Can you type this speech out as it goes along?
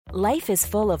Life is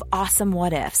full of awesome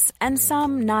what-ifs, and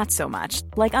some not so much,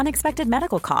 like unexpected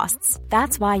medical costs.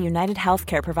 That's why United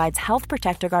Healthcare provides Health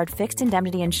Protector Guard fixed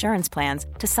indemnity insurance plans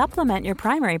to supplement your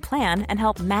primary plan and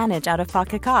help manage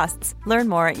out-of-pocket costs. Learn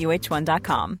more at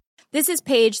uh1.com. This is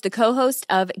Paige, the co-host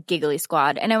of Giggly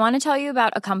Squad, and I want to tell you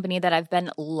about a company that I've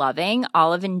been loving,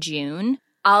 Olive & June.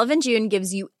 Olive & June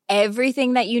gives you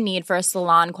everything that you need for a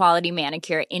salon-quality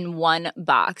manicure in one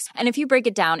box. And if you break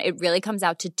it down, it really comes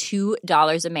out to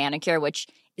 $2 a manicure, which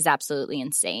is absolutely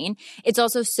insane. It's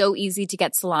also so easy to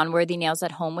get salon-worthy nails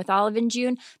at home with Olive &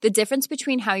 June. The difference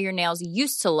between how your nails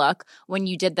used to look when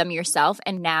you did them yourself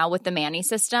and now with the Mani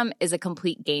system is a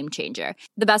complete game changer.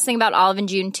 The best thing about Olive &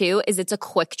 June, too, is it's a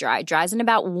quick dry. Dries in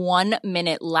about 1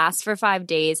 minute, lasts for 5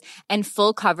 days, and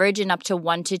full coverage in up to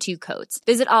 1 to 2 coats.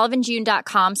 Visit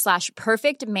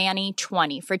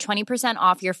oliveandjune.com/perfectmani20 for 20%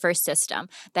 off your first system.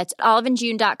 That's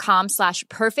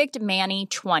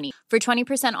oliveandjune.com/perfectmani20 for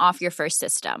 20% off your first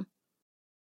system.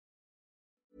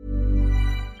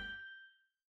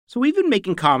 So we've been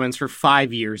making Commons for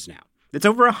 5 years now. It's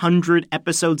over 100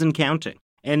 episodes and counting.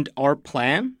 And our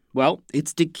plan? Well,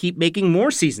 it's to keep making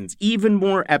more seasons, even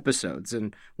more episodes.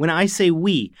 And when I say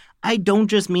we, I don't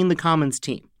just mean the Commons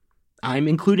team. I'm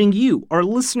including you, our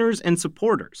listeners and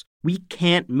supporters. We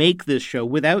can't make this show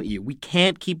without you. We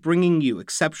can't keep bringing you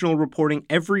exceptional reporting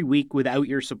every week without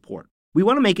your support. We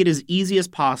want to make it as easy as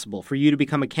possible for you to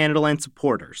become a Canadaland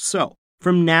supporter. So,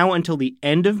 from now until the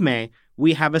end of May,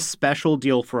 we have a special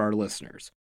deal for our listeners.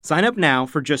 Sign up now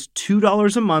for just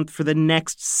 $2 a month for the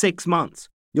next 6 months.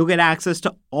 You'll get access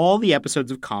to all the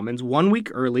episodes of Commons 1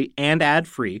 week early and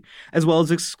ad-free, as well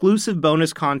as exclusive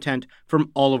bonus content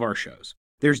from all of our shows.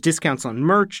 There's discounts on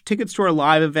merch, tickets to our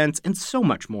live events, and so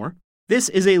much more. This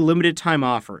is a limited time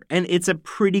offer, and it's a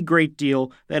pretty great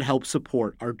deal that helps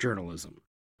support our journalism.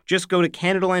 Just go to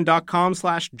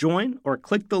Canadaland.com/join or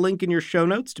click the link in your show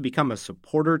notes to become a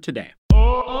supporter today.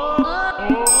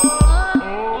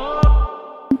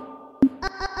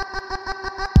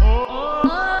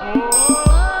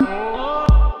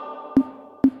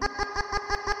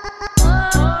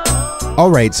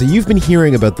 All right, so you've been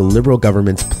hearing about the Liberal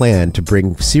government's plan to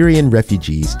bring Syrian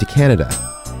refugees to Canada.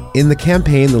 In the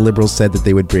campaign, the Liberals said that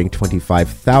they would bring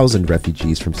 25,000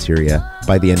 refugees from Syria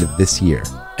by the end of this year.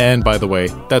 And by the way,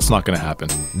 that's not going to happen.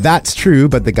 That's true,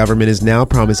 but the government is now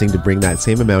promising to bring that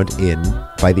same amount in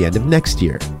by the end of next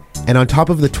year. And on top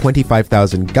of the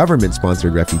 25,000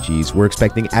 government-sponsored refugees, we're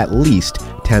expecting at least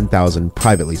 10,000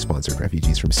 privately sponsored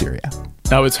refugees from Syria.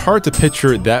 Now, it's hard to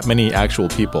picture that many actual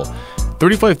people.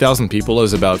 35,000 people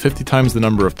is about 50 times the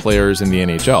number of players in the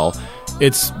NHL.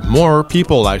 It's more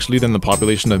people, actually, than the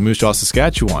population of Moose Jaw,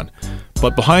 Saskatchewan.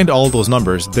 But behind all those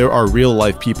numbers, there are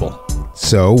real-life people.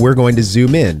 So we're going to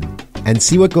zoom in and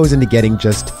see what goes into getting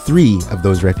just 3 of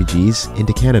those refugees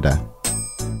into Canada.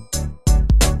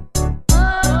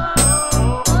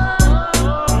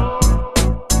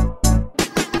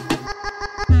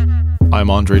 I'm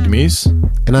Andre Demise.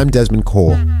 And I'm Desmond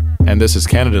Cole. And this is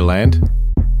Canadaland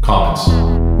Commons.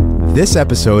 This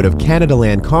episode of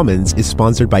Canadaland Commons is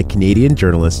sponsored by Canadian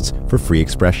Journalists for Free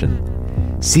Expression.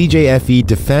 CJFE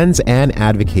defends and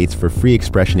advocates for free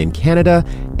expression in Canada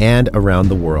and around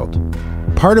the world.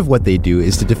 Part of what they do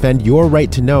is to defend your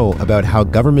right to know about how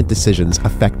government decisions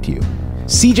affect you.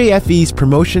 CJFE's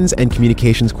Promotions and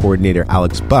Communications Coordinator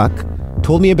Alex Buck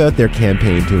told me about their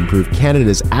campaign to improve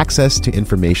Canada's access to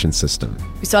information system.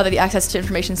 We saw that the access to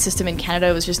information system in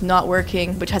Canada was just not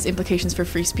working, which has implications for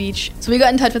free speech. So we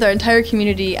got in touch with our entire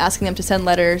community, asking them to send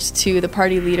letters to the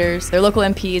party leaders, their local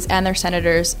MPs, and their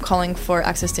senators, calling for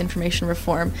access to information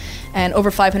reform. And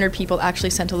over 500 people actually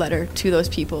sent a letter to those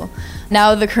people.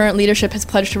 Now the current leadership has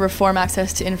pledged to reform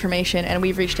access to information, and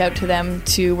we've reached out to them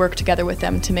to work together with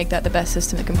them to make that the best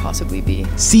system it can possibly be.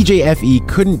 CJFE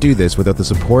couldn't do this without the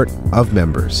support of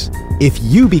members. If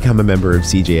you become a member of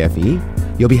CJFE,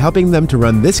 you'll be helping them to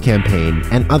run this campaign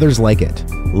and others like it.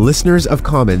 Listeners of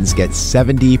Commons get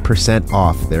 70%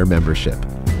 off their membership.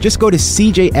 Just go to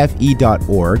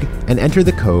cjfe.org and enter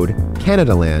the code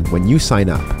Canadaland when you sign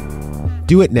up.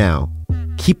 Do it now.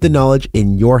 Keep the knowledge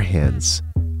in your hands,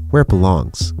 where it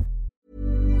belongs.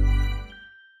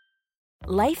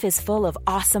 Life is full of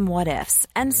awesome what-ifs,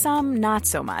 and some not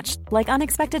so much, like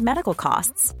unexpected medical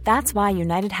costs. That's why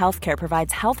United Healthcare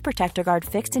provides Health Protector Guard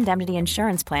fixed indemnity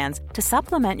insurance plans to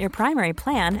supplement your primary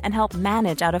plan and help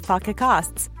manage out-of-pocket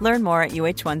costs. Learn more at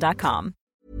uh1.com.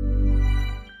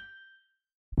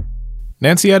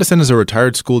 Nancy Addison is a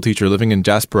retired school teacher living in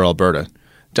Jasper, Alberta.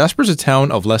 Jasper is a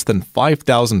town of less than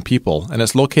 5,000 people, and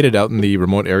it's located out in the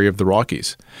remote area of the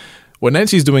Rockies. What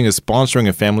Nancy's doing is sponsoring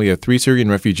a family of 3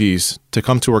 Syrian refugees to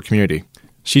come to our community.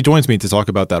 She joins me to talk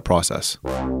about that process.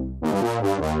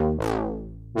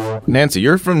 Nancy,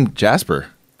 you're from Jasper.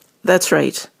 That's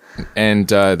right. And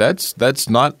that's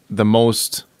not the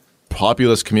most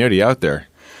populous community out there.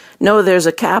 No, there's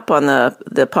a cap on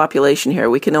the population here.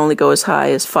 We can only go as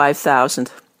high as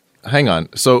 5,000. Hang on.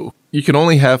 So you can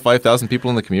only have 5,000 people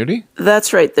in the community?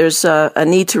 That's right. There's a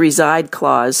need to reside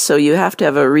clause, so you have to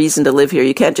have a reason to live here.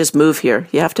 You can't just move here.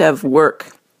 You have to have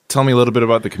work. Tell me a little bit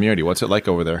about the community. What's it like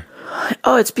over there?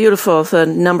 Oh, it's beautiful. The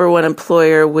number one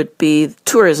employer would be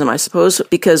tourism, I suppose,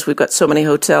 because we've got so many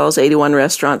hotels, 81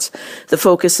 restaurants. The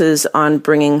focus is on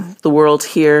bringing the world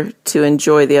here to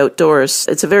enjoy the outdoors.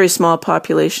 It's a very small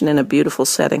population in a beautiful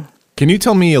setting. Can you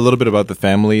tell me a little bit about the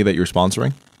family that you're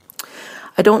sponsoring?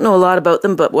 I don't know a lot about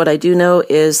them, but what I do know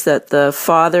is that the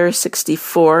father,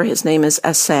 64, his name is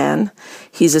Asan.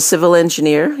 He's a civil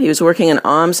engineer. He was working in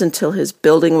Oms until his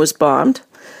building was bombed.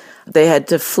 They had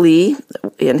to flee,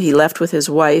 and he left with his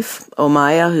wife,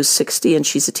 Omaya, who's 60, and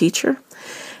she's a teacher.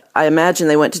 I imagine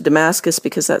they went to Damascus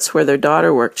because that's where their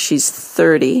daughter worked. She's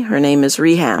 30. Her name is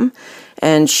Reham,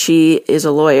 and she is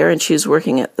a lawyer, and she's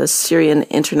working at the Syrian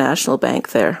International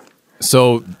Bank there.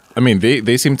 So, I mean,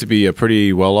 they seem to be a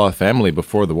pretty well-off family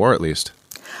before the war, at least.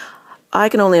 I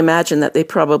can only imagine that they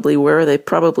probably were. They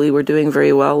probably were doing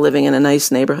very well, living in a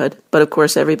nice neighborhood. But, of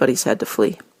course, everybody's had to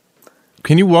flee.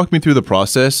 Can you walk me through the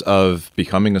process of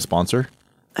becoming a sponsor?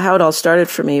 How it all started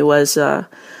for me was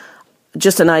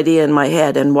just an idea in my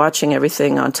head, and watching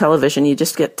everything on television, you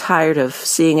just get tired of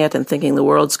seeing it and thinking the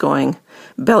world's going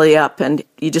belly up, and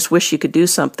you just wish you could do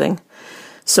something.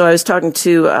 So I was talking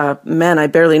to a man I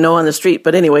barely know on the street,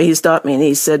 but anyway, he stopped me and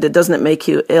he said, "Doesn't it make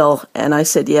you ill?" And I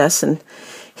said, "Yes." And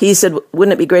he said,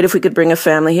 "Wouldn't it be great if we could bring a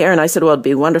family here?" And I said, "Well, it'd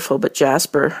be wonderful, but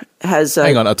Jasper has..."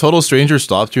 Hang on, a total stranger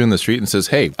stopped you in the street and says,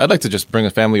 "Hey, I'd like to just bring a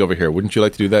family over here. Wouldn't you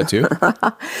like to do that too?"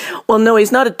 Well, no,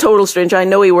 he's not a total stranger. I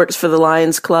know he works for the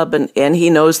Lions Club, and he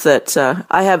knows that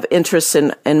I have interests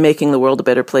in making the world a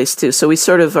better place too. So we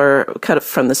sort of are cut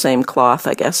from the same cloth,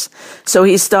 I guess. So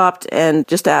he stopped and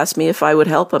just asked me if I would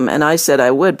help him, and I said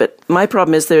I would. But my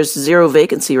problem is there's zero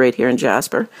vacancy right here in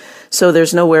Jasper. So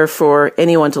there's nowhere for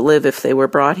anyone to live if they were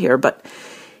brought here. But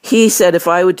he said if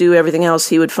I would do everything else,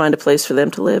 he would find a place for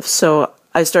them to live. So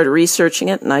I started researching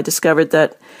it, and I discovered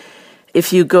that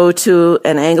if you go to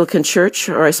an Anglican church,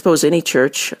 or I suppose any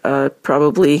church,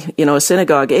 probably, a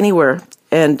synagogue, anywhere,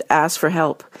 and ask for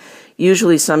help,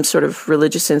 usually some sort of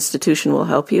religious institution will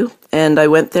help you. And I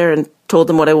went there and told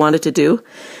them what I wanted to do.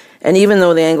 And even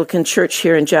though the Anglican church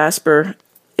here in Jasper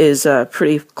is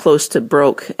pretty close to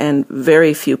broke and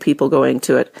very few people going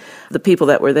to it, the people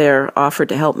that were there offered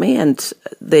to help me, and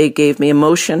they gave me a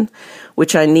motion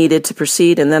which I needed to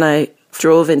proceed. And then I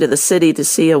drove into the city to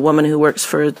see a woman who works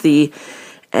for the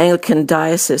Anglican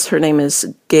diocese. Her name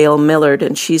is Gail Millard,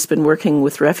 and she's been working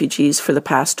with refugees for the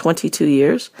past 22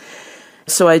 years.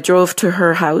 So I drove to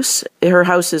her house. Her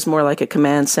house is more like a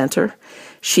command center.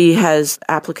 She has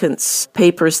applicants'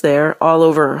 papers there all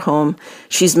over her home.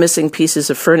 She's missing pieces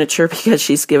of furniture because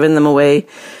she's given them away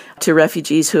to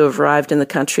refugees who have arrived in the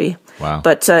country. Wow.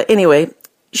 But anyway,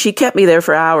 she kept me there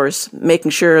for hours,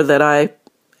 making sure that I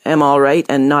am all right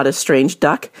and not a strange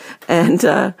duck.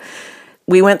 And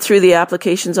we went through the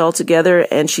applications all together,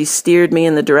 and she steered me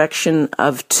in the direction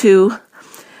of two.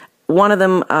 One of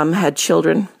them had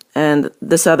children, and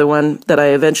this other one that I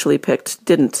eventually picked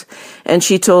didn't. And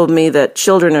she told me that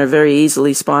children are very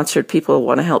easily sponsored. People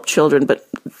want to help children, but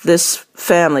this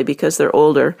family, because they're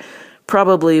older,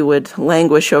 probably would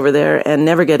languish over there and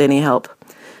never get any help.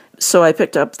 So I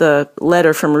picked up the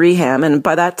letter from Reham, and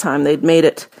by that time they'd made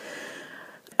it,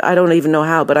 I don't even know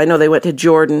how, but I know they went to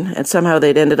Jordan, and somehow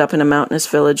they'd ended up in a mountainous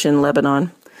village in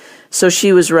Lebanon. So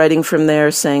she was writing from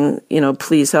there saying,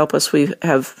 please help us. We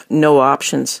have no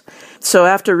options. So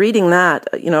after reading that,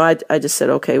 I just said,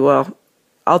 okay, well,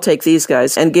 I'll take these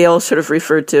guys. And Gail sort of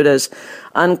referred to it as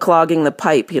unclogging the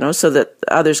pipe, so that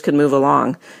others can move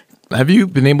along. Have you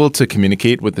been able to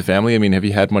communicate with the family? I mean, have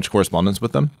you had much correspondence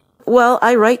with them? Well,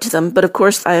 I write to them, but of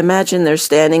course I imagine they're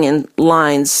standing in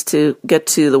lines to get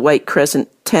to the White Crescent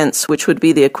tents, which would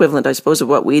be the equivalent, I suppose, of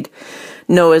what we'd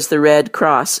know as the Red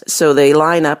Cross. So they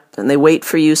line up and they wait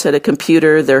for use at a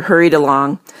computer. They're hurried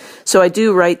along. So I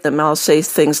do write them. I'll say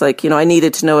things like, I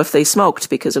needed to know if they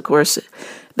smoked, because, of course,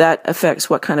 that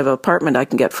affects what kind of apartment I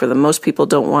can get for them. Most people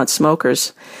don't want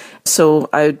smokers. So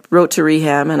I wrote to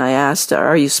Reham and I asked,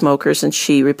 are you smokers? And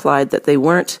she replied that they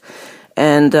weren't,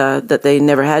 and that they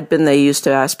never had been. They used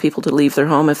to ask people to leave their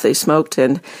home if they smoked.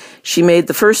 And she made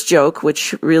the first joke,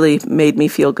 which really made me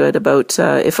feel good, about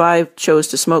if I chose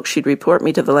to smoke, she'd report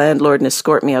me to the landlord and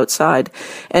escort me outside.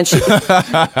 And she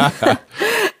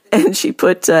And she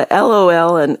put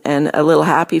LOL and a little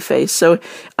happy face. So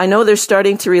I know they're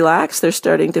starting to relax. They're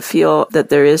starting to feel that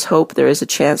there is hope. There is a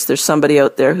chance. There's somebody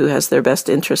out there who has their best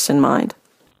interests in mind.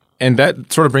 And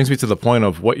that sort of brings me to the point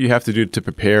of what you have to do to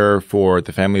prepare for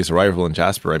the family's arrival in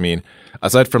Jasper. I mean,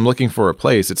 aside from looking for a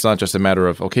place, it's not just a matter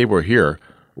of, okay, we're here.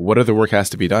 What other work has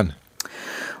to be done?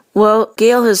 Well,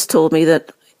 Gail has told me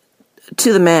that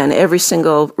to the man, every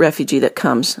single refugee that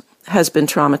comes has been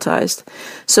traumatized.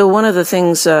 So one of the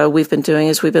things we've been doing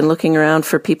is we've been looking around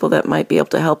for people that might be able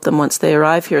to help them once they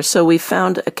arrive here. So we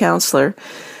found a counselor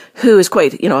who is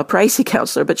quite, a pricey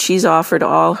counselor, but she's offered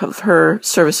all of her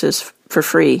services for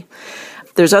free.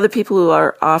 There's other people who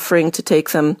are offering to take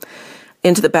them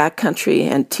into the backcountry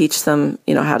and teach them,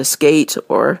 how to skate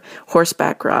or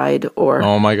horseback ride or...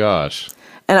 Oh my gosh.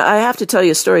 And I have to tell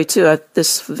you a story too.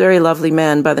 This very lovely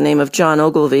man by the name of John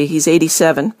Ogilvie, he's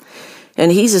 87. And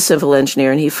he's a civil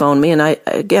engineer, and he phoned me. And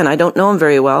I don't know him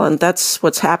very well, and that's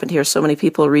what's happened here. So many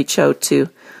people reach out to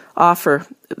offer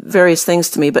various things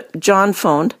to me. But John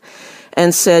phoned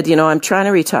and said, I'm trying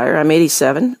to retire. I'm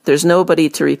 87. There's nobody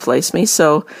to replace me.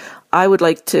 So I would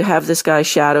like to have this guy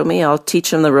shadow me. I'll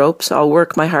teach him the ropes. I'll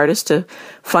work my hardest to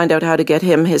find out how to get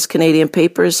him his Canadian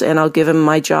papers, and I'll give him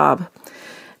my job.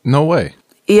 No way.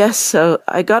 Yes. So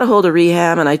I got a hold of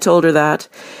Reham, and I told her that.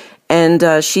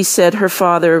 And she said her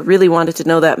father really wanted to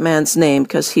know that man's name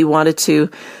because he wanted to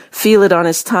feel it on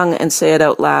his tongue and say it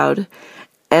out loud.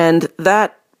 And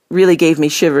that really gave me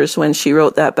shivers when she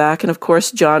wrote that back. And of course,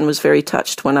 John was very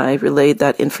touched when I relayed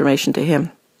that information to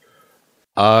him.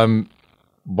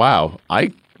 Wow.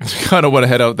 I kind of want to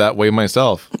head out that way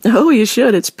myself. Oh, you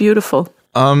should. It's beautiful.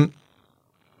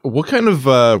 What kind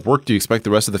of work do you expect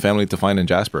the rest of the family to find in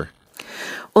Jasper?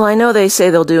 Well, I know they say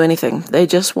they'll do anything. They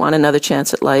just want another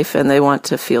chance at life, and they want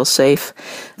to feel safe.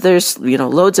 There's,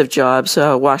 loads of jobs,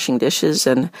 washing dishes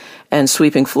and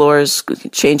sweeping floors,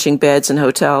 changing beds in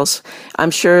hotels.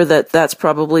 I'm sure that that's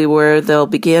probably where they'll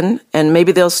begin, and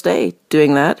maybe they'll stay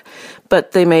doing that.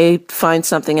 But they may find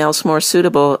something else more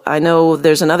suitable. I know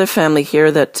there's another family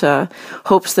here that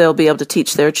hopes they'll be able to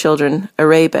teach their children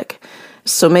Arabic.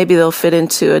 So maybe they'll fit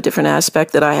into a different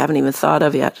aspect that I haven't even thought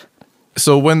of yet.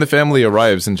 So when the family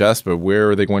arrives in Jasper, where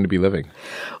are they going to be living?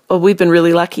 Well, we've been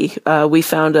really lucky. We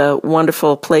found a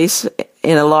wonderful place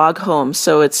in a log home.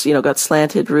 So it's, got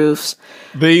slanted roofs.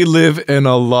 They live in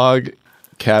a log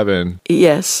cabin.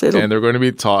 Yes. And they're going to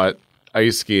be taught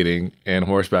ice skating and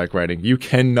horseback riding. You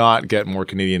cannot get more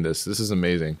Canadian than this. This is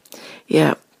amazing.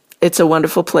 Yeah. It's a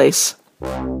wonderful place.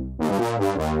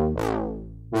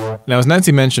 Now, as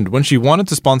Nancy mentioned, when she wanted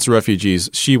to sponsor refugees,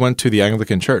 she went to the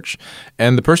Anglican Church,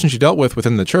 and the person she dealt with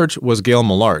within the church was Gail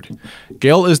Millard.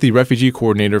 Gail is the refugee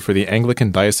coordinator for the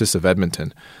Anglican Diocese of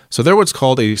Edmonton. So they're what's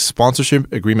called a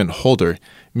sponsorship agreement holder,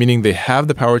 meaning they have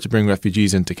the power to bring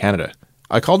refugees into Canada.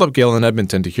 I called up Gail in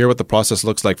Edmonton to hear what the process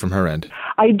looks like from her end.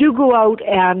 I do go out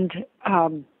and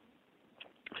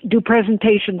do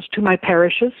presentations to my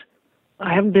parishes.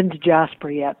 I haven't been to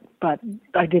Jasper yet, but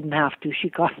I didn't have to. She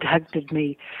contacted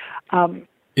me.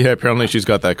 Yeah, apparently she's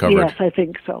got that covered. Yes, I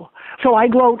think so. So I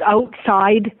go out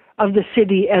outside of the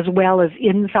city as well as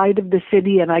inside of the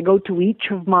city, and I go to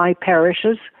each of my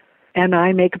parishes, and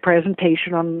I make a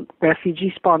presentation on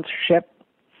refugee sponsorship,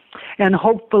 and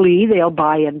hopefully they'll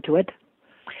buy into it.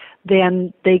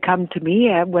 Then they come to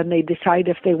me when they decide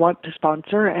if they want to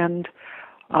sponsor, and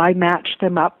I match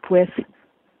them up with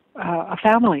a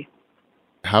family.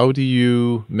 How do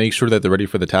you make sure that they're ready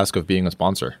for the task of being a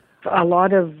sponsor? A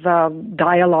lot of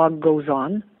dialogue goes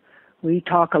on. We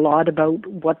talk a lot about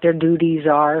what their duties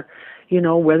are,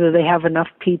 whether they have enough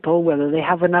people, whether they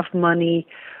have enough money.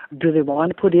 Do they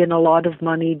want to put in a lot of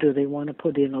money? Do they want to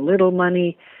put in a little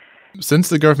money? Since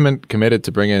the government committed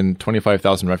to bring in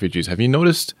 25,000 refugees, have you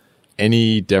noticed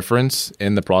any difference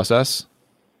in the process?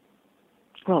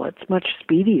 Well, it's much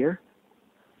speedier.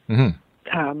 Mm-hmm.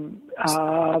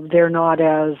 They're not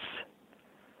as,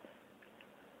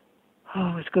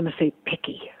 I was going to say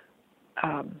picky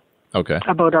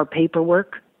about our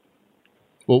paperwork.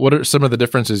 Well, what are some of the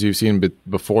differences you've seen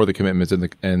before the commitments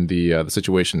and the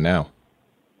situation now?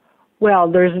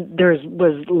 Well, there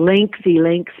was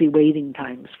lengthy waiting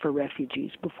times for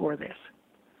refugees before this.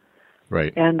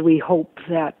 Right. And we hope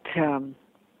that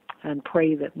and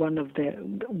pray that one of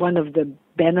the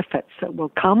benefits that will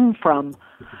come from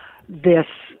this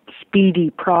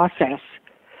speedy process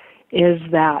is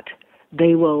that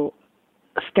they will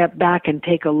step back and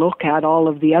take a look at all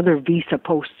of the other visa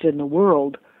posts in the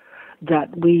world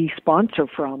that we sponsor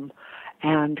from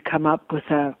and come up with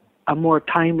a more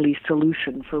timely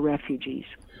solution for refugees.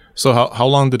 So how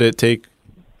long did it take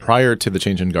prior to the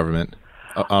change in government?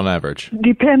 on average?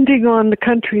 Depending on the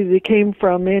country they came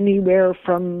from, anywhere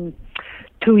from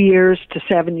 2 years to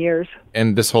 7 years.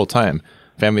 And this whole time,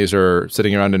 families are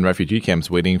sitting around in refugee camps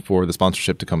waiting for the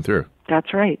sponsorship to come through.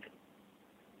 That's right.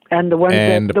 And the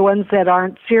ones that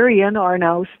aren't Syrian are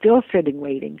now still sitting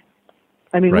waiting.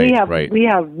 I mean, we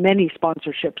have many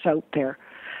sponsorships out there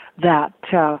that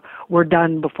were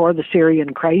done before the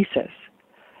Syrian crisis,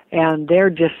 and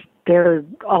they're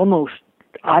almost,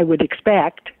 I would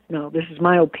expect, this is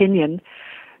my opinion,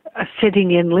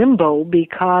 sitting in limbo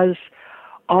because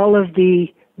all of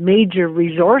the major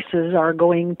resources are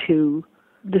going to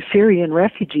the Syrian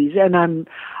refugees, and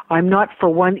I'm not for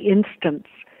one instance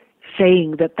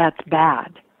saying that that's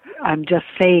bad. I'm just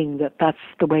saying that that's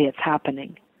the way it's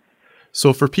happening.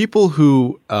 So for people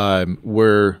who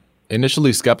were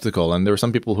initially skeptical, and there were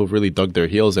some people who really dug their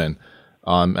heels in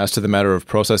as to the matter of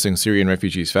processing Syrian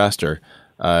refugees faster,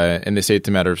 and they say it's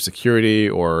a matter of security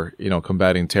or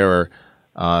combating terror,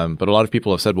 but a lot of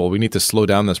people have said, well, we need to slow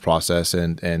down this process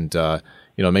and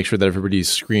make sure that everybody's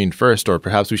screened first, or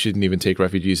perhaps we shouldn't even take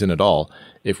refugees in at all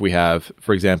if we have,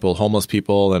 for example, homeless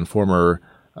people and former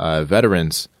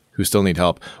veterans who still need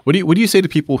help. What do you say to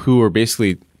people who are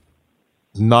basically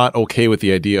not okay with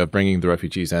the idea of bringing the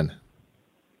refugees in?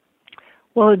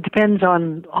 Well, it depends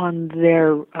on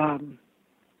their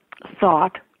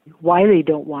thought, why they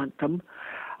don't want them.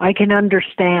 I can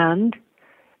understand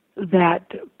that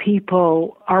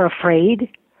people are afraid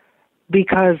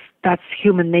because that's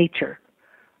human nature.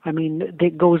 I mean,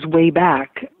 it goes way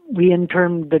back. We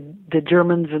interned the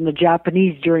Germans and the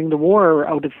Japanese during the war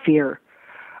out of fear.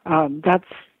 That's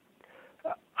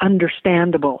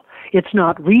understandable. It's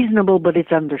not reasonable, but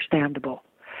it's understandable.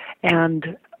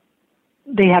 And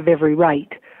they have every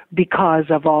right because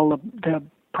of all of the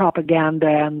propaganda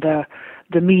and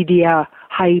the media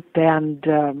hype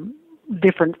and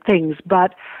different things.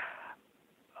 But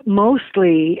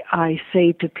mostly I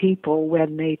say to people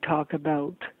when they talk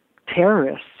about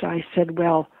terrorists, I said,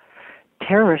 well,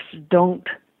 terrorists don't,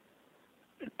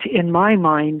 in my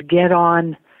mind, get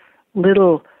on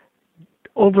little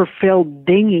overfilled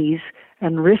dinghies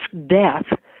and risk death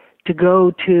to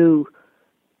go to,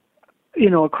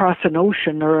 across an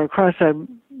ocean or across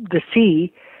the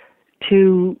sea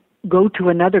to go to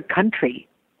another country.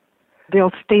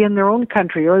 They'll stay in their own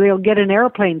country or they'll get an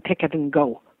airplane ticket and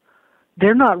go.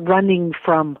 They're not running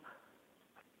from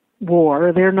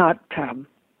war. They're not, terrorists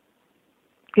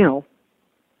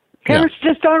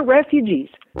just aren't refugees.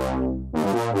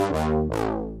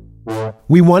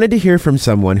 We wanted to hear from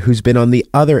someone who's been on the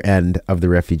other end of the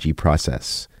refugee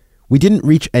process. We didn't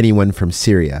reach anyone from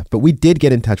Syria, but we did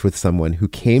get in touch with someone who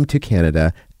came to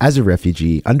Canada as a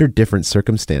refugee under different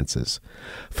circumstances.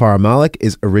 Farah Malik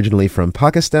is originally from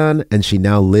Pakistan, and she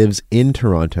now lives in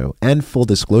Toronto. And full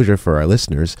disclosure for our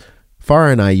listeners,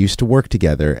 Farah and I used to work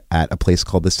together at a place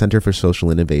called the Center for Social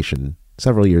Innovation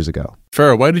several years ago.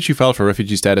 Farah, why did you file for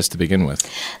refugee status to begin with?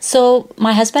 So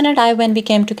my husband and I, when we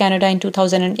came to Canada in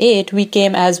 2008, we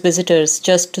came as visitors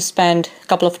just to spend a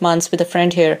couple of months with a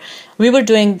friend here. We were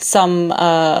doing some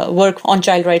work on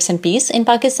child rights and peace in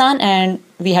Pakistan, and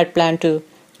we had planned to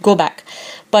go back.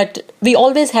 But we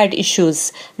always had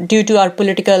issues due to our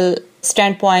political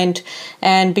standpoint,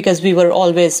 and because we were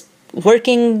always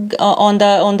working on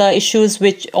the issues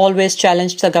which always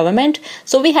challenged the government.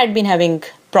 So we had been having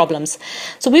problems.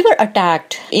 So we were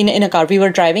attacked in a car. We were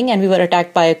driving and we were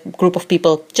attacked by a group of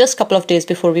people just a couple of days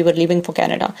before we were leaving for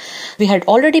Canada. We had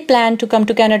already planned to come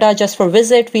to Canada just for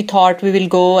visit. We thought we will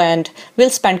go and we'll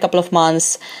spend a couple of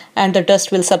months and the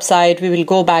dust will subside. We will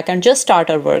go back and just start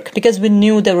our work because we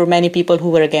knew there were many people who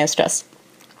were against us.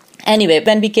 Anyway,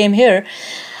 when we came here,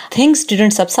 things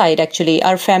didn't subside, actually.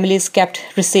 Our families kept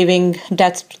receiving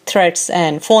death threats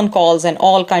and phone calls and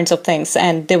all kinds of things,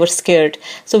 and they were scared.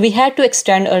 So we had to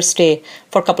extend our stay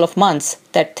for a couple of months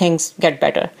that things get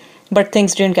better. But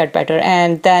things didn't get better,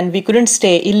 and then we couldn't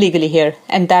stay illegally here,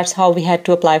 and that's how we had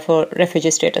to apply for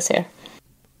refugee status here.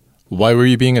 Why were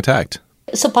you being attacked?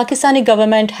 So Pakistani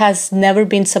government has never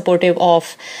been supportive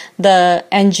of the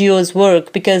NGOs'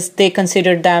 work because they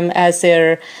considered them as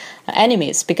their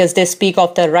enemies because they speak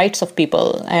of the rights of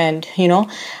people. And,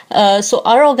 so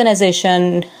our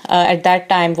organization at that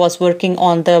time was working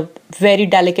on the very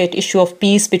delicate issue of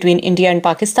peace between India and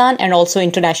Pakistan and also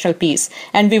international peace.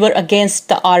 And we were against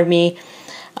the army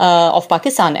of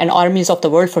Pakistan and armies of the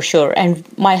world for sure. And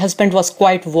my husband was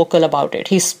quite vocal about it.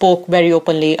 He spoke very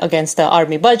openly against the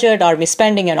army budget, army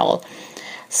spending and all.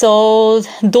 So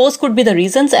those could be the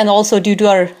reasons, and also due to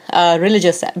our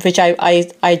religious, which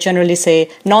I generally say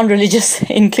non-religious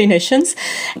inclinations.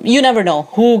 You never know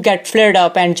who get flared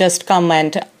up and just come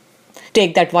and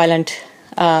take that violent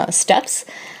steps.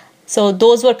 So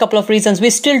those were a couple of reasons. We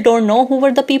still don't know who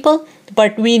were the people,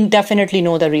 but we definitely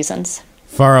know the reasons.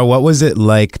 Farah, what was it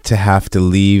like to have to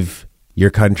leave your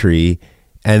country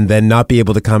and then not be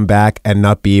able to come back and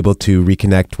not be able to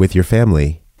reconnect with your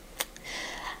family?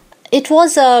 It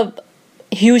was a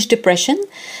huge depression,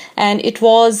 and it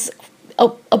was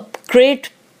a great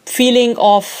feeling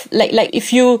of like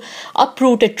if you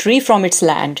uproot a tree from its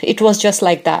land. It was just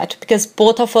like that, because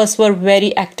both of us were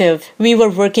very active. We were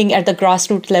working at the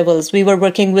grassroots levels. We were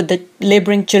working with the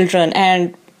laboring children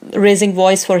and raising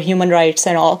voice for human rights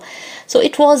and all. So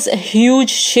it was a huge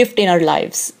shift in our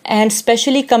lives, and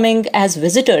especially coming as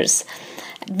visitors.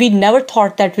 We never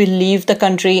thought that we'll leave the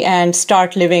country and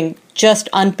start living just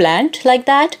unplanned like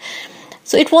that.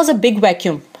 So it was a big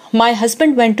vacuum. My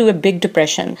husband went to a big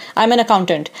depression. I'm an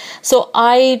accountant. So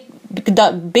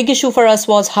the big issue for us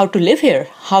was how to live here,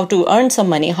 how to earn some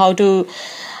money, how to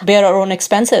bear our own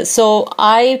expenses. So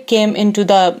I came into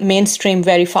the mainstream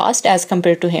very fast as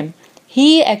compared to him.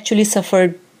 He actually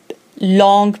suffered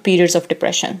long periods of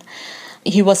depression.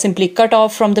 He was simply cut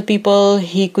off from the people.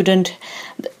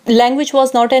 Language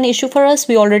was not an issue for us.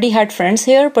 We already had friends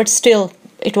here, but still,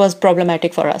 it was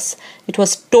problematic for us. It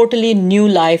was totally new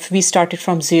life. We started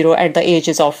from zero at the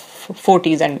ages of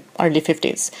 40s and early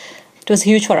 50s. It was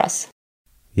huge for us.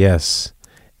 Yes.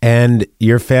 And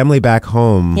your family back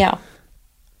home, yeah,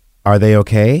 are they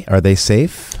okay? Are they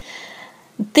safe?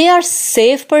 They are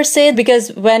safe per se,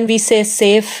 because when we say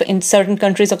safe in certain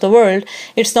countries of the world,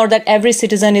 it's not that every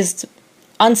citizen is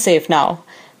unsafe now,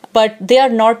 but they are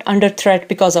not under threat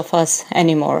because of us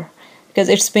anymore, because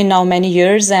it's been now many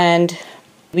years and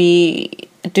we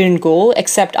didn't go,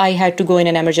 except I had to go in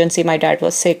an emergency. My dad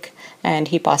was sick and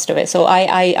he passed away. So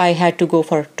I had to go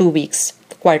for 2 weeks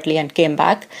quietly and came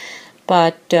back.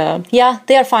 But yeah,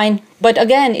 they are fine. But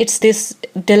again, it's this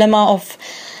dilemma of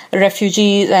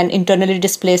refugees and internally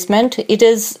displacement. It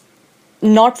is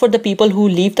not for the people who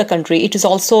leave the country. It is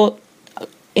also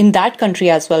in that country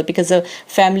as well, because the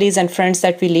families and friends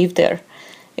that we leave there.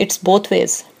 It's both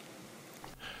ways.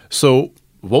 So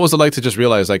what was it like to just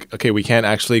realize, like, okay, we can't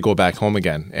actually go back home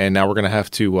again, and now we're going to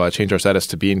have to change our status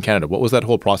to be in Canada? What was that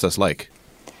whole process like?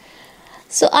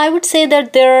 So I would say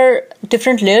that there are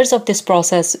different layers of this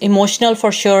process. Emotional,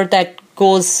 for sure, that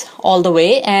goes all the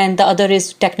way, and the other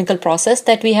is technical process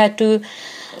that we had to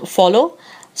follow.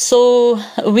 So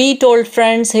we told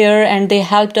friends here, and they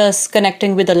helped us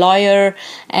connecting with a lawyer,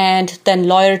 and then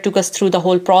lawyer took us through the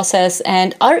whole process.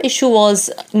 And our issue was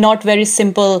not very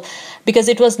simple, because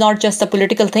it was not just a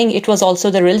political thing, it was also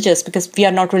the religious, because we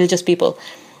are not religious people.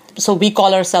 So we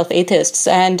call ourselves atheists,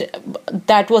 and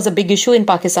that was a big issue in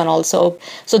Pakistan also.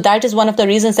 So that is one of the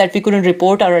reasons that we couldn't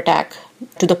report our attack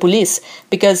to the police,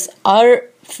 because our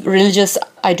religious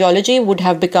ideology would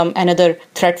have become another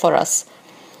threat for us.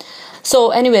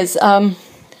 So anyways,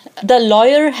 the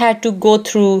lawyer had to go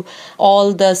through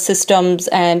all the systems,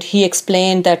 and he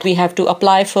explained that we have to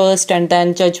apply first, and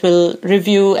then judge will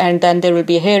review, and then there will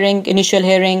be a hearing, initial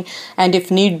hearing, and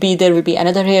if need be, there will be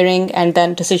another hearing, and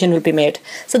then decision will be made.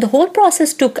 So the whole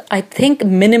process took, I think,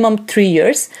 minimum 3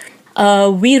 years.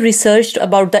 We researched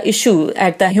about the issue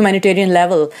at the humanitarian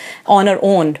level on our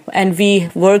own, and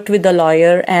we worked with the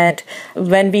lawyer, and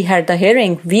when we had the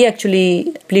hearing, we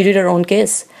actually pleaded our own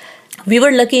case. We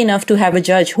were lucky enough to have a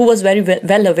judge who was very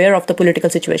well aware of the political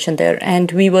situation there,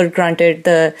 and we were granted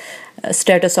the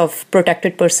status of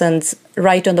protected persons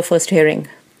right on the first hearing.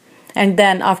 And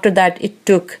then after that, it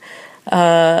took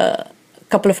a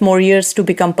couple of more years to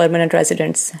become permanent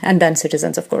residents, and then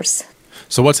citizens, of course.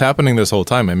 So what's happening this whole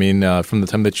time? I mean, from the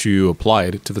time that you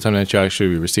applied to the time that you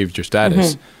actually received your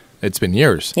status, it's been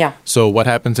years. Yeah. So what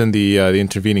happens in the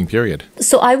intervening period?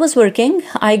 So I was working.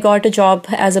 I got a job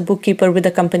as a bookkeeper with a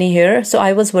company here. So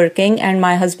I was working, and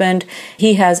my husband,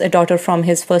 he has a daughter from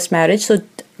his first marriage. So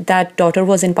that daughter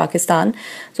was in Pakistan.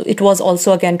 So it was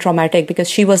also, again, traumatic, because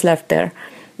she was left there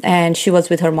and she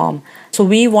was with her mom. So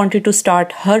we wanted to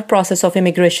start her process of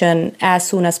immigration as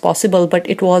soon as possible, but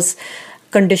it was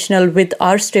conditional with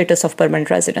our status of permanent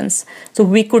residence. So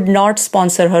we could not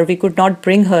sponsor her, we could not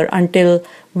bring her until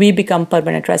we become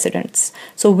permanent residents.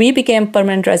 So we became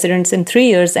permanent residents in 3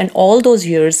 years, and all those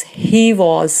years he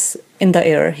was in the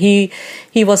air. He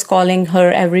was calling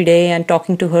her every day and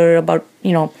talking to her about,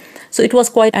 so it was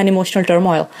quite an emotional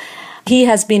turmoil. He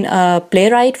has been a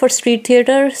playwright for street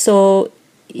theater, so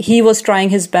he was trying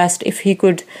his best if he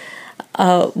could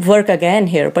work again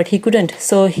here, but he couldn't.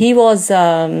 So he was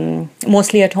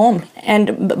mostly at home. And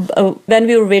when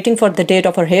we were waiting for the date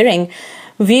of our hearing,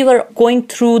 we were going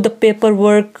through the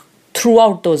paperwork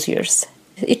throughout those years.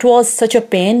 It was such a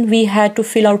pain. We had to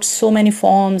fill out so many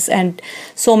forms and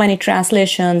so many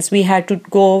translations. We had to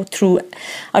go through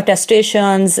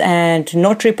attestations and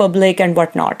notary public and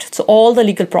whatnot. So all the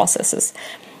legal processes.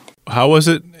 How was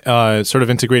it sort of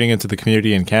integrating into the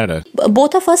community in Canada?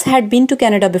 Both of us had been to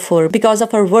Canada before. Because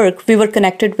of our work, we were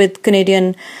connected with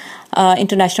Canadian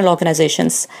international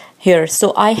organizations here.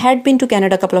 So I had been to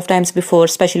Canada a couple of times before,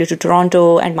 especially to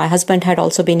Toronto, and my husband had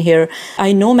also been here.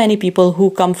 I know many people who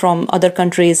come from other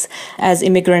countries as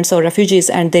immigrants or refugees,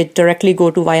 and they directly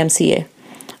go to YMCA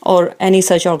or any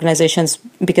such organizations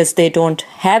because they don't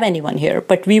have anyone here.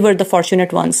 But we were the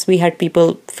fortunate ones. We had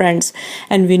people, friends,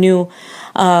 and we knew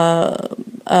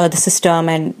the system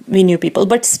and we knew people.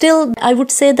 But still, I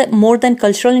would say that more than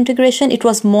cultural integration, it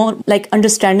was more like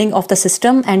understanding of the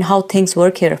system and how things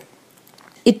work here.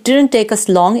 It didn't take us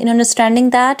long in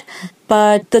understanding that,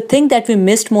 but the thing that we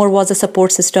missed more was a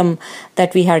support system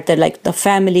that we had there, like the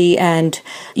family, and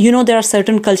there are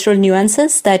certain cultural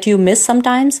nuances that you miss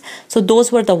sometimes. So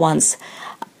those were the ones.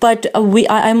 But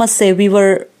I must say, we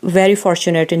were very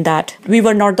fortunate in that we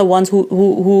were not the ones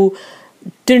who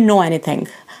didn't know anything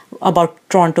about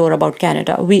Toronto or about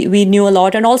Canada. We knew a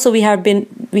lot, and also we had been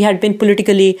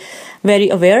politically very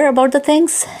aware about the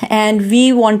things, and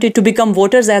we wanted to become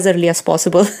voters as early as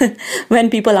possible. When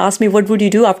people ask me, what would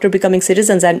you do after becoming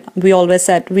citizens? And we always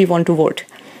said, we want to vote.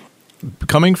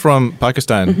 Coming from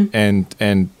Pakistan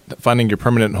and finding your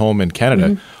permanent home in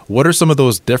Canada, what are some of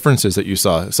those differences that you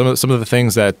saw? Some of the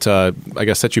things that, I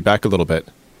guess, set you back a little bit?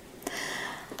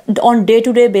 On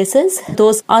day-to-day basis,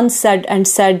 those unsaid and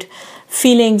said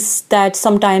feelings that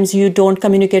sometimes you don't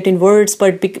communicate in words,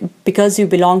 but because you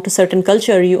belong to certain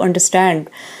culture, you understand.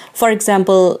 For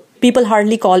example, people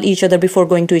hardly call each other before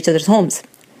going to each other's homes.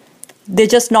 They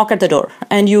just knock at the door,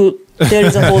 and there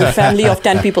is a whole family of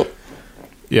 10 people.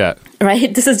 Yeah.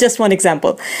 Right? This is just one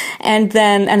example. And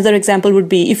then another example would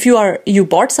be if you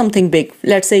bought something big,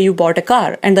 let's say you bought a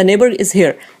car, and the neighbor is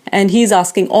here, and he's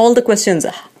asking all the questions.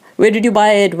 Where did you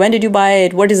buy it? When did you buy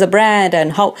it? What is the brand?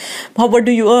 And what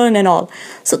do you earn and all?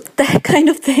 So that kind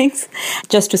of things,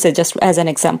 just as an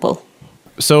example.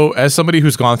 So as somebody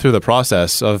who's gone through the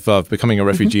process of becoming a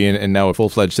refugee and now a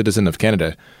full-fledged citizen of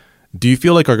Canada, do you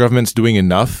feel like our government's doing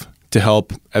enough to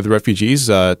help the refugees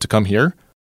to come here?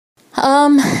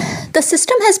 The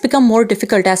system has become more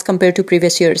difficult as compared to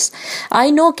previous years.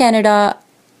 I know Canada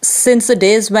since the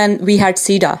days when we had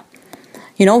CEDA.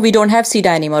 We don't have CEDA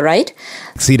anymore, right?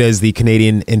 CEDA is the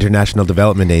Canadian International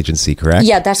Development Agency, correct?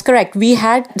 Yeah, that's correct. We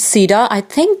had CEDA. I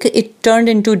think it turned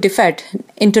into DFED,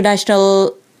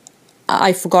 International,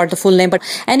 I forgot the full name. But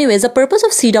anyways, the purpose of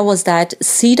CEDA was that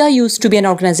CEDA used to be an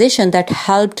organization that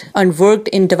helped and worked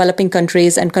in developing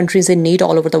countries and countries in need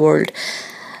all over the world.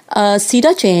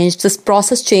 CEDA changed, this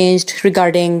process changed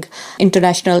regarding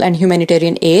international and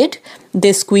humanitarian aid.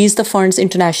 They squeezed the funds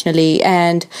internationally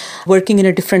and working in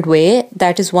a different way.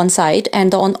 That is one side.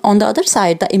 And on the other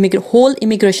side, the whole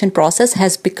immigration process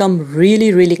has become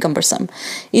really, really cumbersome.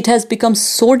 It has become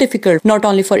so difficult, not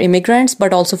only for immigrants,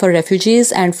 but also for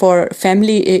refugees and for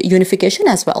family unification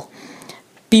as well.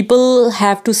 People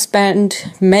have to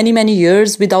spend many, many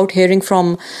years without hearing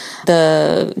from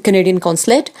the Canadian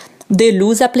consulate. They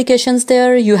lose applications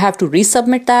there. You have to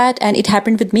resubmit that. And it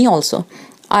happened with me also.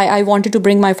 I wanted to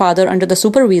bring my father under the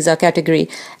super visa category,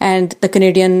 and the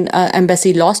Canadian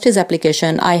embassy lost his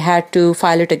application. I had to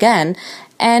file it again.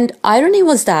 And irony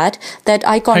was that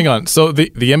I can't... Hang on. So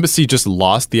the embassy just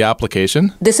lost the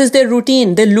application? This is their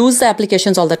routine. They lose the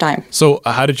applications all the time. So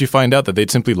how did you find out that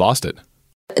they'd simply lost it?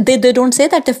 They don't say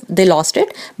that they lost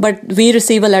it, but we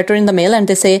receive a letter in the mail and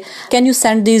they say, can you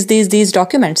send these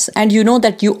documents? And you know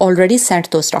that you already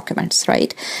sent those documents,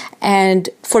 right? And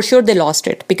for sure they lost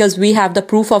it because we have the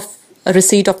proof of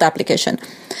receipt of the application.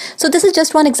 So this is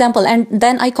just one example. And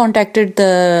then I contacted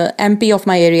the MP of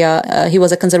my area. He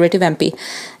was a conservative MP.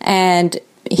 And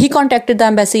he contacted the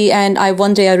embassy, and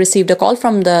one day I received a call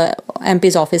from the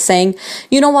MP's office saying,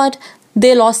 you know what?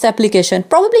 They lost the application.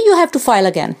 Probably you have to file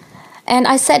again. And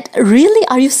I said, really?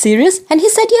 Are you serious? And he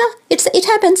said, yeah, it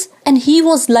happens. And he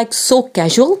was like so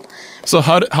casual. So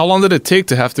how long did it take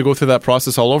to have to go through that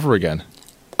process all over again?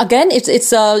 Again,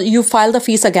 it's you file the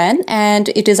fees again, and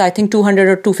it is, I think, $200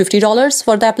 or $250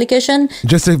 for the application.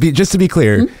 Just to be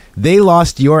clear, they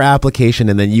lost your application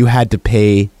and then you had to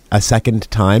pay a second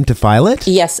time to file it?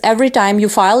 Yes, every time you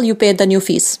file, you pay the new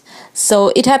fees.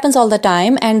 So it happens all the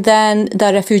time. And then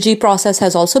the refugee process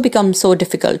has also become so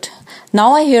difficult.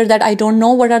 Now I hear that, I don't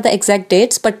know what are the exact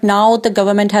dates, but now the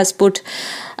government has put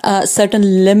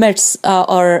certain limits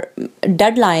or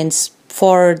deadlines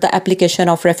for the application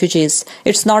of refugees.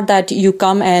 It's not that you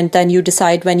come and then you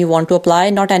decide when you want to apply.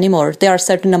 Not anymore. There are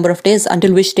certain number of days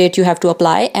until which date you have to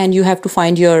apply, and you have to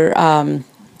find your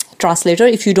translator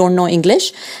if you don't know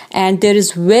English. And there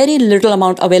is very little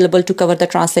amount available to cover the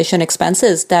translation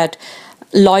expenses that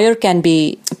lawyer can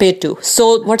be paid to.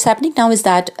 So what's happening now is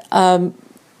that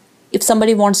if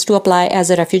somebody wants to apply as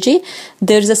a refugee,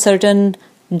 there is a certain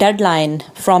deadline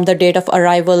from the date of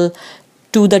arrival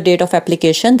to the date of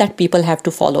application that people have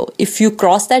to follow. If you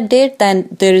cross that date, then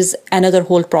there is another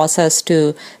whole process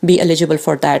to be eligible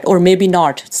for that, or maybe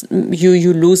not.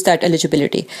 You lose that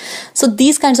eligibility. So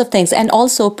these kinds of things. And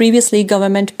also previously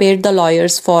government paid the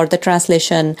lawyers for the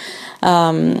translation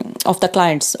of the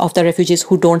clients, of the refugees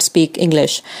who don't speak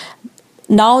English.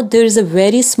 Now there is a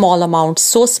very small amount,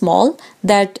 so small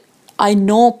that I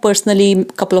know personally a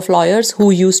couple of lawyers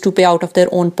who used to pay out of their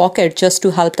own pocket just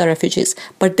to help the refugees,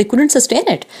 but they couldn't sustain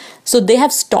it. So they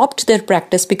have stopped their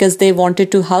practice because they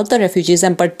wanted to help the refugees,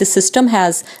 but the system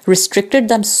has restricted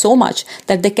them so much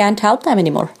that they can't help them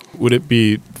anymore. Would it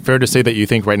be fair to say that you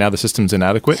think right now the system's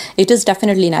inadequate? It is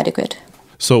definitely inadequate.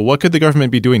 So what could the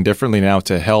government be doing differently now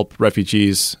to help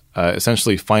refugees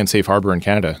essentially find safe harbor in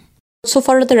Canada? So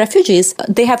for the refugees,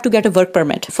 they have to get a work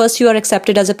permit. First, you are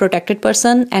accepted as a protected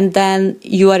person, and then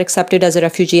you are accepted as a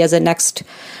refugee as a next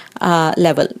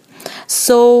level.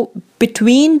 So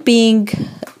between being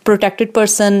protected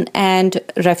person and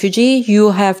refugee,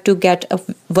 you have to get a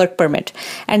work permit.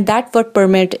 And that work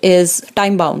permit is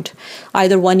time-bound,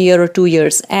 either 1 year or 2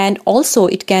 years. And also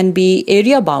it can be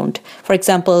area-bound. For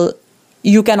example,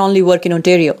 you can only work in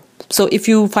Ontario. So if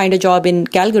you find a job in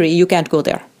Calgary, you can't go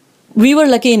there. We were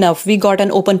lucky enough, we got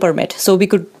an open permit, so we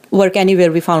could work anywhere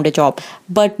we found a job.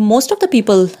 But most of the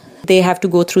people, they have to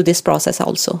go through this process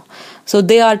also. So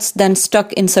they are then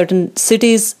stuck in certain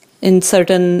cities, in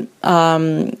certain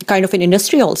kind of an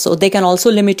industry also. They can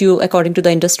also limit you according to the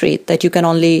industry, that you can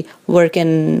only work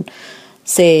in,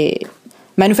 say,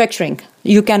 manufacturing.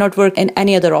 You cannot work in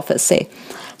any other office, say.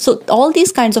 So all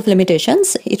these kinds of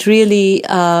limitations, it really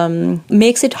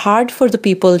makes it hard for the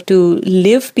people to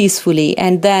live peacefully.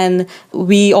 And then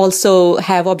we also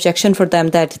have objection for them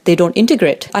that they don't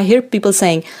integrate. I hear people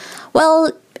saying,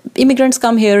 well, immigrants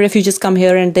come here, refugees come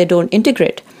here, and they don't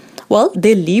integrate. Well,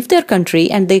 they leave their country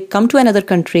and they come to another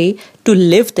country to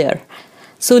live there.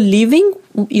 So leaving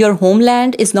your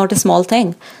homeland is not a small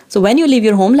thing. So when you leave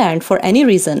your homeland for any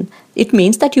reason, it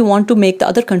means that you want to make the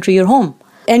other country your home.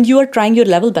 And you are trying your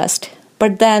level best.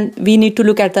 But then we need to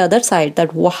look at the other side,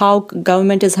 that how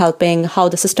government is helping, how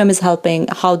the system is helping,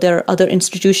 how there are other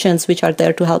institutions which are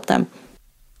there to help them.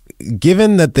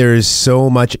 Given that there is so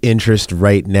much interest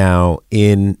right now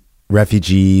in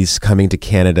refugees coming to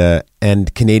Canada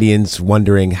and Canadians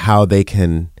wondering how they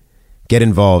can get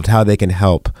involved, how they can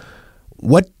help,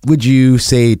 what would you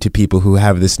say to people who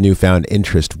have this newfound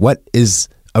interest? What is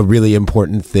a really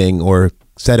important thing or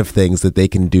set of things that they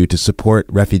can do to support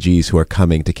refugees who are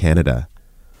coming to Canada?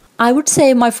 I would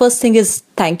say my first thing is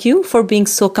thank you for being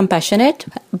so compassionate,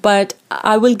 but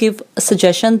I will give a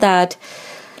suggestion that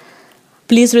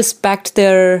please respect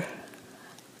their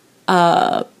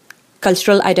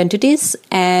cultural identities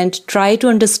and try to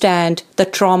understand the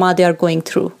trauma they are going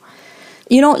through.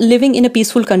 You know, living in a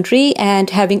peaceful country and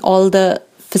having all the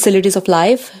facilities of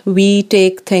life, we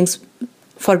take things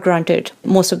for granted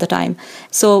most of the time.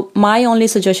 So my only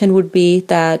suggestion would be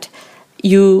that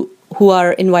you who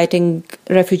are inviting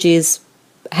refugees,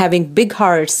 having big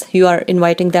hearts, you are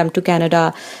inviting them to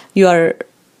Canada, you are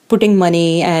putting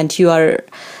money and you are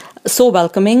so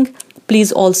welcoming,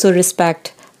 please also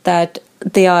respect that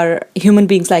they are human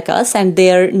beings like us and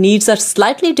their needs are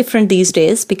slightly different these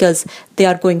days because they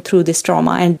are going through this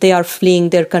trauma and they are fleeing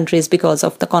their countries because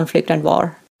of the conflict and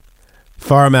war.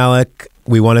 Farah Malik,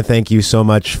 we want to thank you so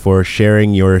much for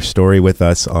sharing your story with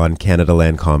us on Canada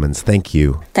Land Commons. Thank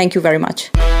you. Thank you very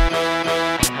much.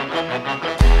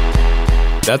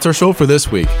 That's our show for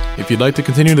this week. If you'd like to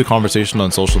continue the conversation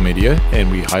on social media,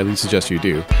 and we highly suggest you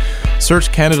do,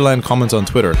 search Canada Land Commons on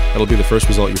Twitter. That'll be the first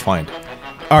result you find.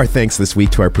 Our thanks this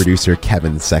week to our producer,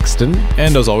 Kevin Sexton.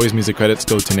 And as always, music credits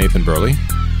go to Nathan Burley.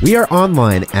 We are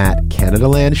online at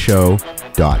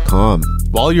CanadaLandShow.com.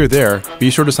 While you're there, be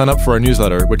sure to sign up for our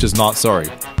newsletter, which is not sorry.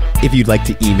 If you'd like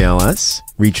to email us,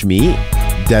 reach me,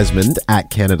 Desmond at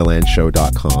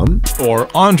CanadaLandShow.com. Or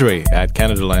Andre at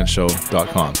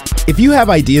CanadaLandShow.com. If you have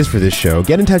ideas for this show,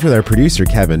 get in touch with our producer,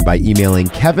 Kevin, by emailing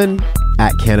Kevin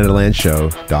at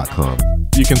CanadaLandShow.com.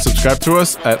 You can subscribe to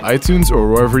us at iTunes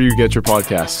or wherever you get your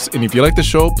podcasts. And if you like the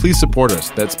show, please support us.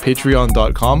 That's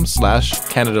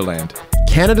patreon.com/CanadaLand.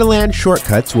 Canadaland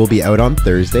Shortcuts will be out on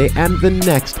Thursday, and the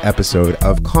next episode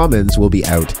of Commons will be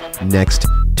out next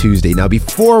Tuesday. Now,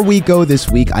 before we go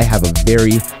this week, I have a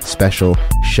very special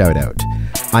shout out.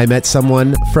 I met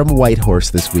someone from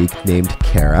Whitehorse this week named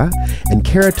Kara, and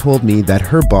Kara told me that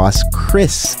her boss,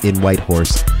 Chris in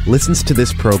Whitehorse, listens to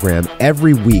this program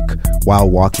every week while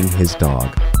walking his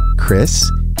dog. Chris,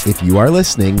 if you are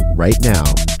listening right now,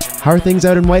 how are things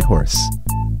out in Whitehorse?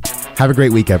 Have a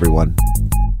great week, everyone.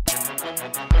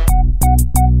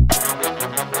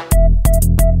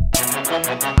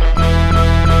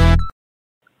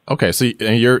 Okay, so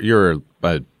you're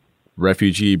a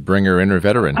refugee bringer inner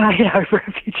veteran. Yeah,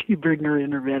 refugee bringer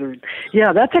inner veteran.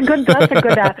 Yeah, that's a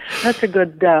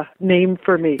good name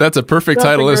for me. That's a perfect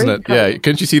title, isn't it? Title. Yeah,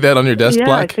 couldn't you see that on your desk plaque?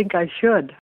 plaque? I think I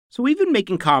should. So we've been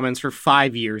making Commons for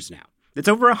 5 years now. It's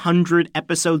over 100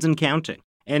 episodes and counting.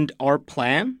 And our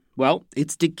plan? Well,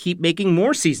 it's to keep making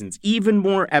more seasons, even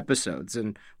more episodes.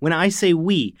 And when I say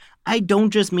we, I don't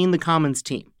just mean the Commons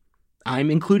team.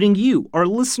 I'm including you, our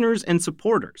listeners and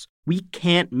supporters. We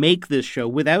can't make this show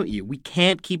without you. We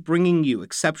can't keep bringing you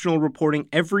exceptional reporting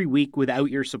every week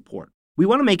without your support. We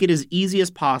want to make it as easy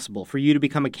as possible for you to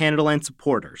become a Canadaland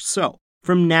supporter. So,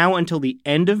 from now until the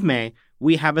end of May,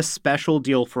 we have a special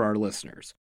deal for our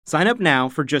listeners. Sign up now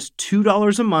for just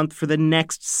 $2 a month for the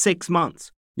next 6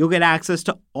 months. You'll get access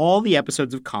to all the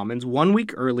episodes of Commons 1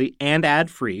 week early and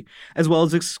ad-free, as well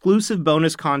as exclusive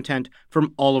bonus content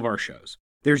from all of our shows.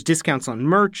 There's discounts on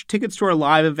merch, tickets to our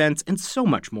live events, and so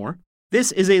much more.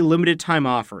 This is a limited time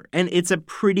offer, and it's a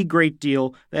pretty great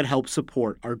deal that helps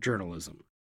support our journalism.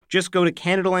 Just go to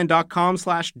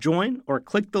Canadaland.com/join or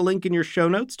click the link in your show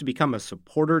notes to become a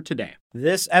supporter today.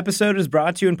 This episode is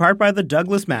brought to you in part by the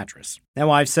Douglas Mattress.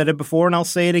 Now, I've said it before and I'll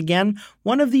say it again.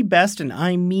 One of the best, and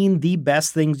I mean the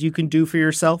best things you can do for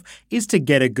yourself is to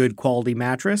get a good quality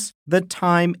mattress. The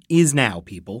time is now,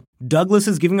 people. Douglas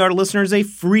is giving our listeners a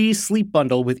free sleep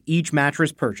bundle with each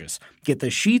mattress purchase. Get the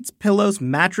sheets, pillows,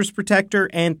 mattress protector,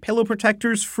 and pillow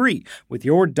protectors free with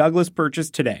your Douglas purchase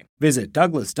today. Visit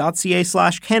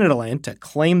douglas.ca/Canadaland to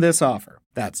claim this offer.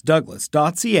 That's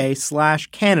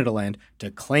douglas.ca/Canadaland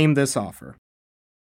to claim this offer.